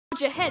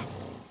forge ahead.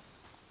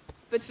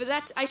 But for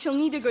that, I shall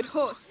need a good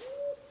horse.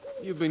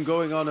 You've been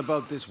going on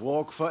about this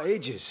walk for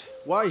ages.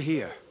 Why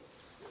here?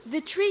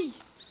 The tree.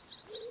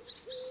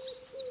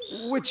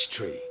 Which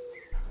tree?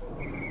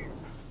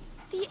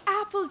 The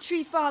apple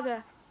tree,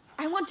 Father.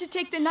 I want to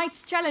take the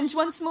Knight's Challenge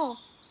once more.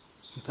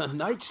 The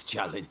Knight's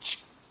Challenge?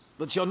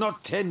 But you're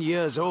not 10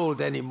 years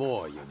old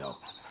anymore, you know.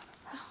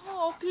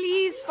 Oh,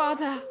 please,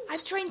 Father.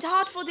 I've trained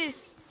hard for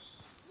this.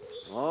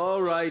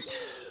 All right,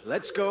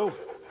 let's go.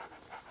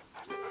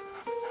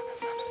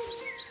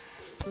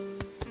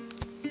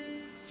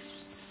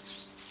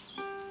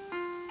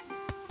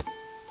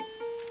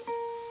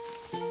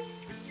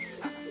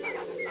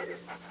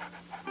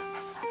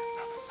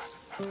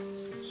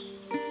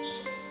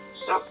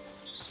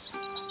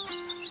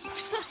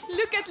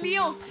 Look at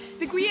Leon.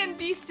 The Guyenne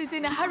beast is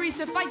in a hurry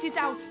to fight it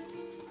out.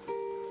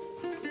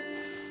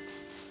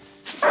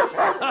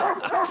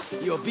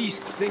 Your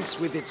beast thinks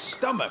with its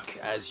stomach,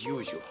 as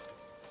usual.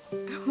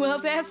 Well,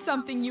 there's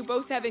something you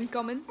both have in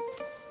common.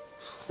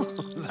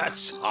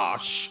 That's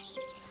harsh.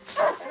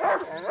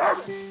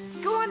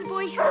 Go on,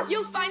 boy.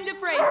 You'll find the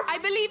prey. I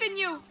believe in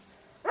you.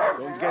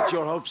 Don't get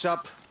your hopes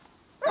up.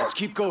 Let's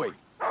keep going.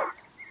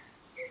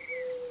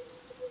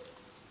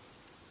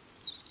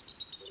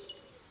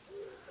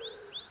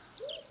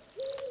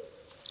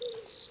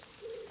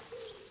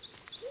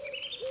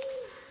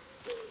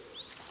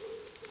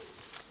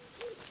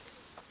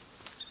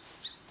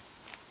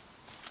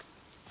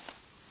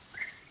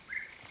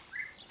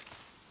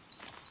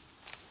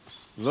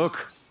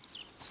 Look,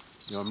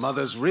 your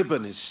mother's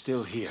ribbon is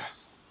still here.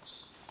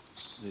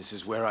 This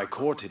is where I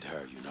courted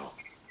her, you know.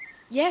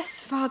 Yes,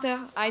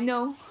 Father, I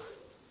know.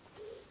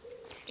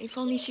 If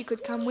only she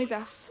could come with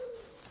us.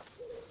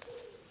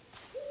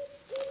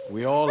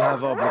 We all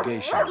have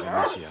obligations,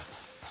 Amicia.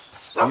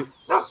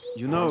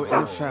 You know, in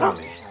a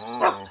family.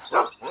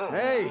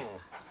 Hey,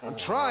 I'm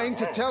trying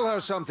to tell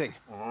her something.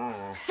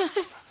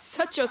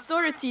 Such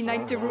authority,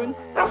 Knight de Rune.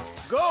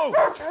 Go!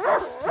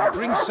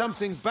 Bring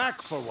something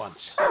back for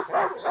once.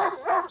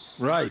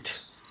 Right.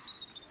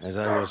 As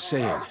I was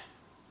saying,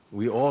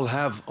 we all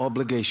have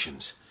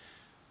obligations.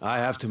 I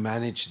have to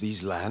manage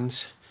these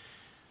lands.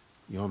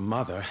 Your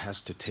mother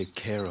has to take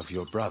care of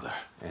your brother,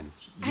 and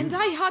you... And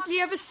I hardly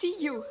ever see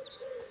you.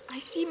 I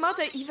see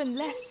Mother even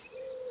less.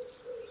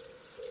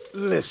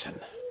 Listen.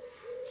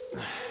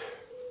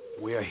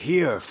 We're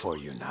here for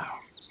you now.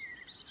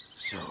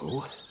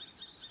 So...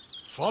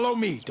 follow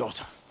me,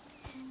 daughter.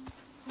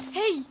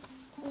 Hey,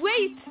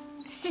 wait!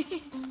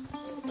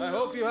 I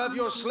hope you have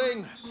your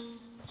sling.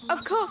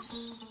 Of course.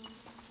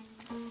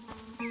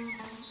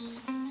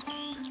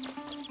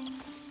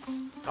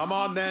 Come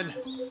on, then.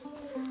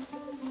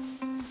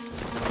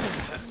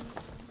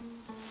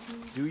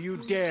 Do you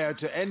dare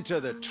to enter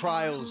the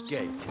Trials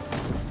Gate?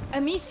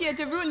 Amicia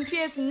de Rune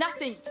fears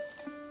nothing.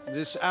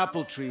 This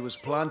apple tree was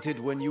planted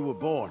when you were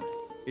born.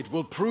 It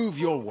will prove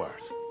your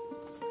worth.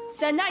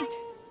 Sir Knight,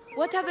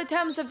 what are the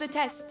terms of the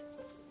test?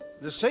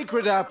 The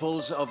sacred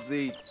apples of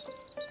the...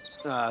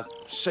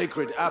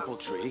 sacred apple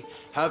tree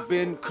have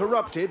been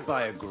corrupted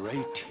by a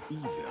great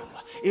evil.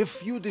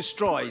 If you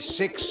destroy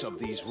 6 of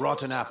these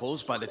rotten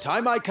apples by the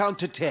time I count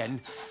to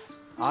 10,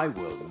 I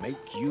will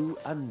make you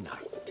a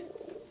knight.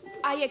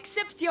 I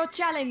accept your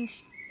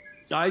challenge.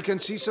 I can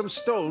see some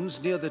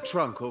stones near the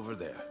trunk over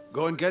there.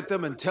 Go and get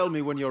them and tell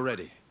me when you're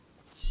ready.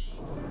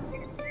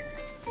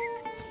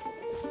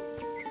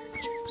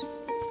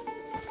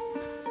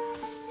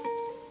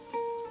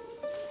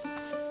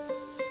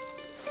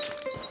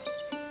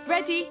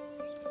 Ready?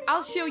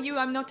 I'll show you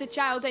I'm not a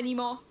child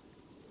anymore.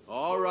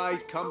 All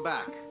right, come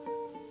back.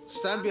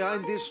 Stand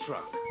behind this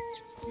trunk.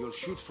 You'll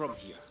shoot from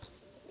here.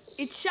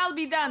 It shall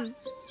be done.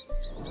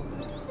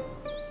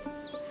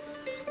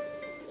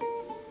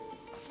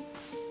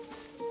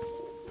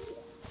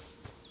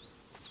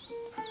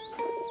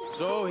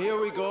 So, here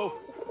we go.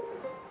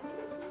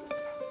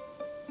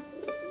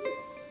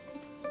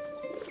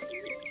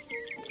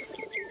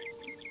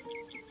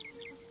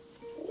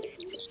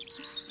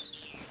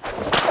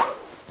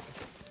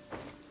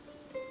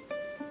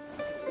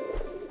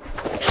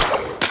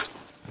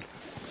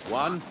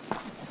 One,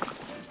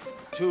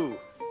 2,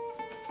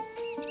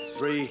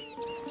 3,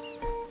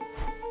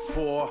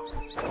 4,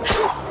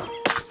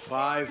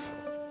 5.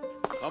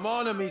 Come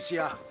on,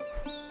 Amicia.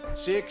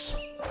 6,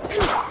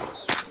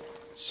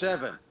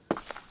 7,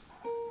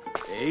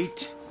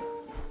 8,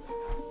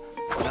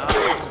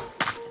 9,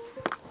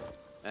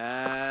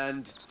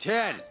 and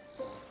 10.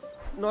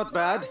 Not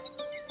bad.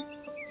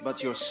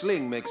 But your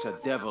sling makes a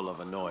devil of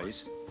a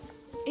noise.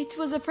 It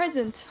was a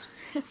present.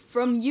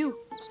 From you.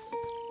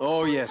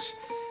 Oh, yes.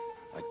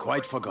 I'd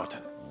quite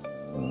forgotten.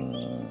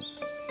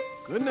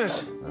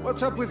 Goodness,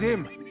 what's up with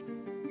him?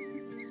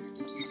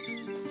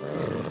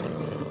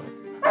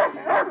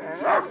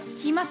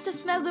 He must have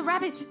smelled a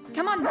rabbit.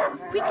 Come on,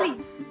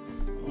 quickly.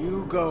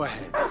 You go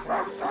ahead.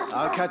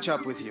 I'll catch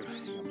up with you.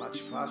 You're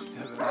much faster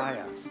than I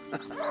am.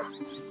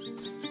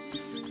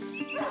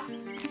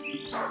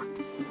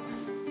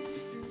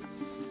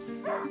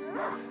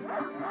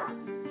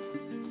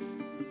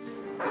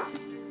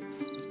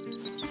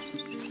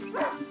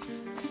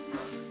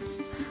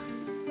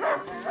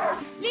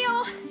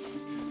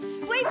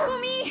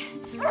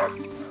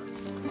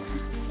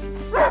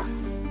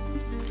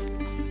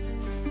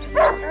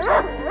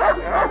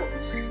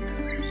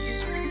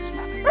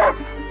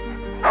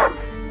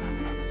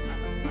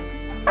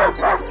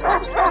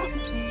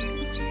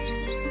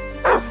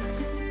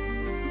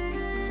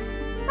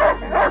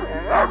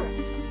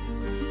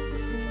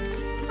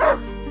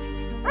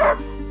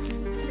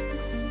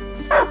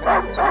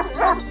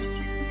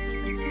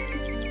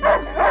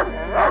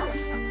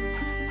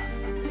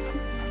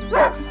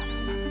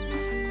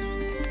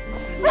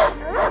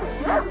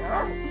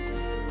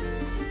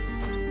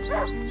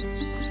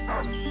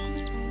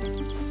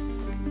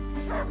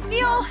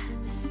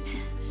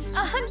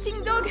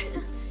 hunting dog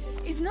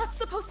is not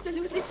supposed to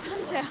lose its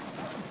hunter.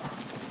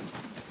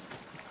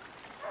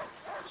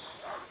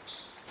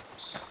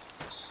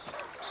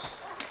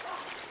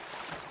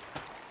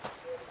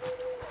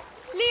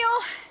 Leo!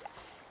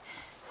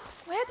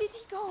 Where did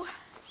he go?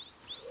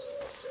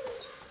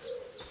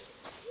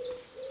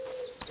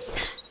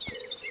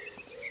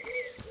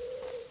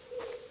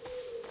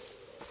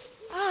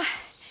 Ah,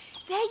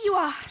 there you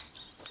are.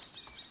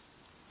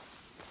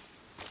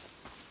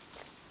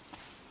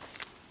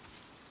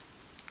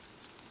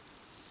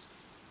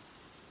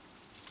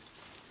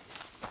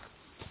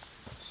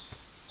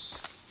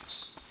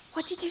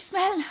 What did you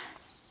smell?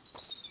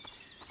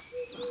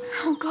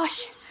 Oh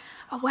gosh,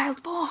 a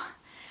wild boar.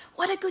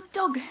 What a good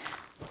dog.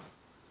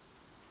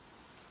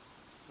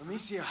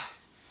 Amicia,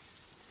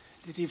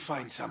 did he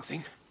find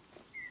something?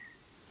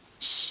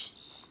 Shh,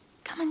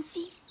 come and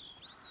see.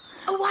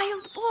 A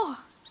wild boar.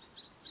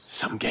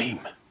 Some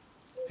game.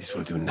 This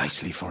will do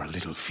nicely for a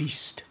little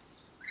feast.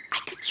 I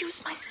could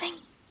use my sling.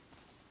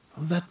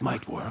 Well, that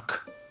might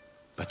work,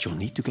 but you'll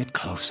need to get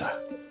closer.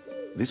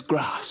 This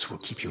grass will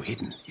keep you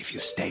hidden if you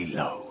stay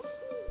low.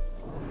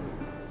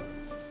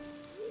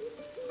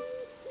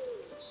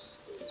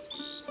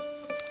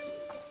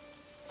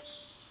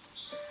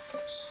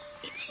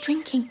 It's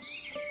drinking.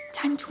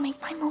 Time to make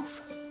my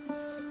move.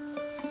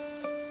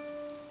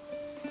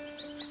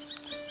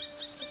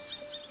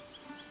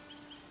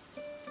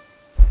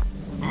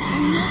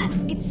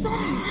 It saw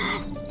me.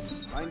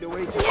 Find a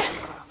way to...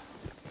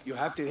 You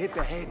have to hit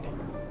the head.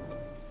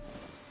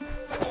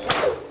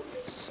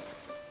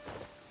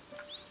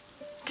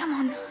 Come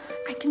on,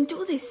 I can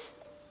do this.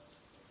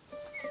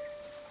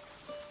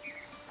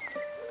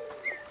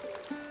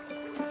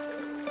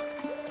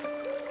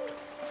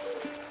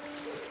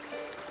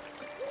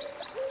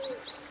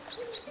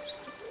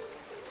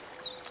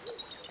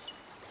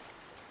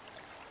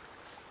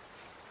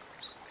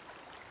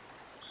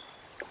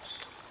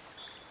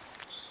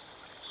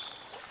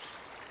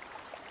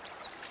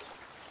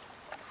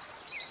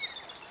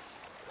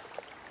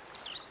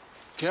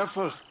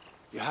 Careful.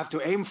 You have to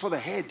aim for the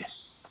head.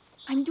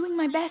 I'm doing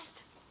my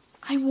best.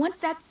 I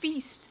want that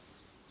feast.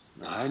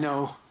 I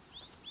know.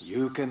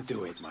 You can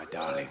do it, my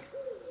darling.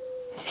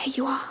 There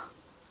you are.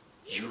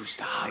 Use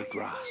the high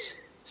grass.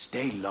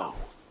 Stay low.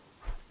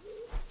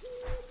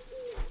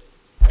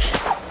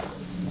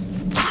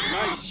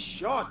 Nice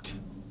shot!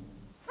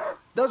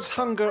 Does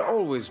hunger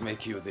always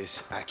make you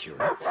this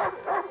accurate?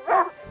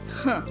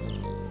 Huh.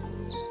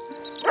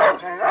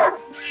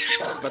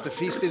 But the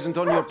feast isn't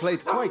on your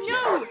plate quite yet.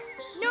 No!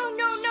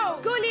 No!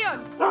 Go,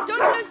 Leon!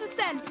 Don't lose the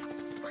scent!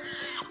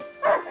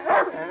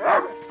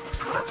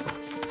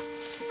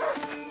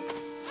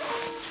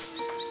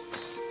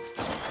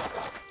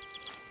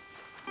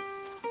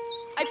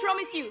 I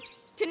promise you,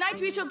 tonight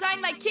we shall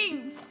dine like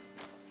kings!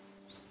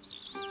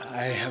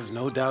 I have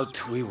no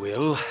doubt we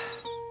will.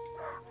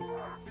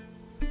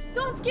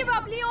 Don't give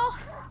up, Leon!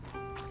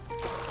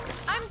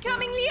 I'm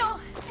coming, Leon!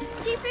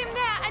 Keep him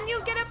there and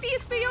you'll get a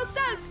piece for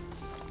yourself!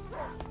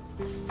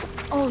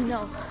 Oh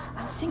no,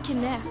 I'll sink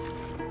in there.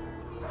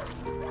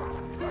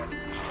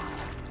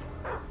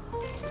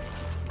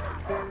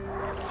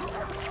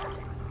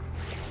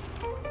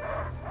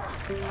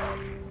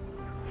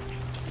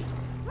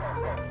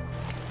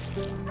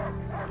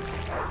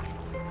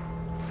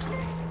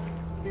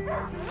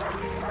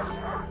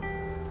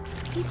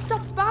 He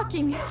stopped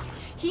barking.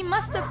 He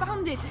must have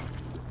found it.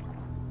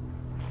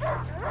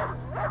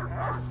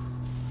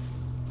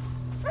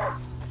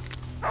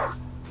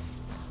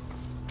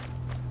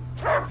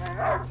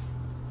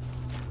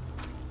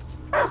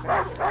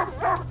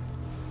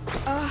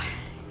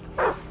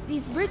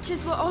 These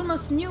bridges were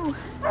almost new.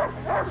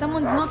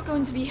 Someone's not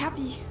going to be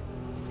happy.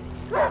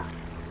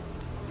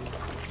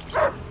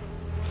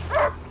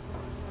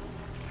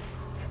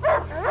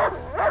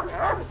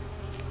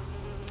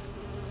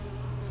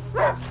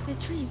 The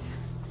trees.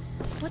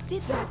 What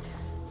did that?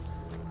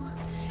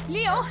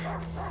 Leo,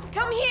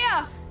 come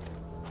here!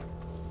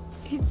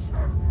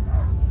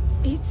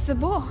 It's the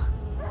boar.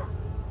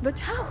 But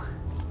how?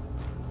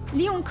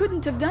 Leon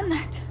couldn't have done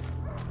that.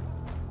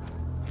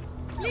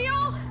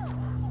 Leo!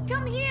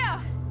 Come here!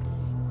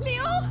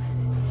 Leo!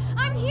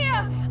 I'm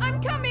here!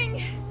 I'm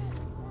coming!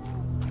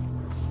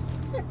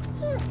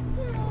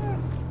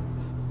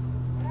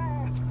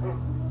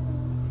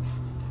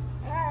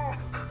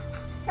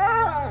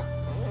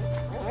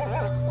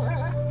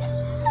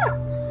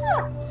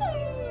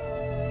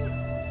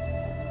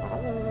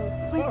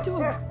 My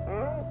dog.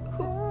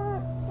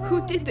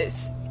 Who did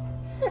this?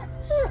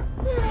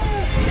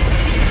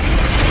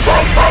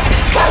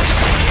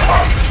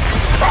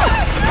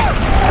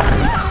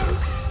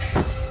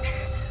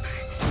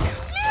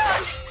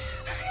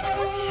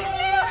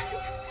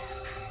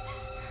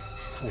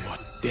 What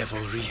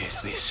devilry is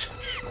this?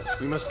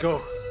 We must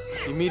go.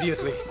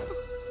 Immediately.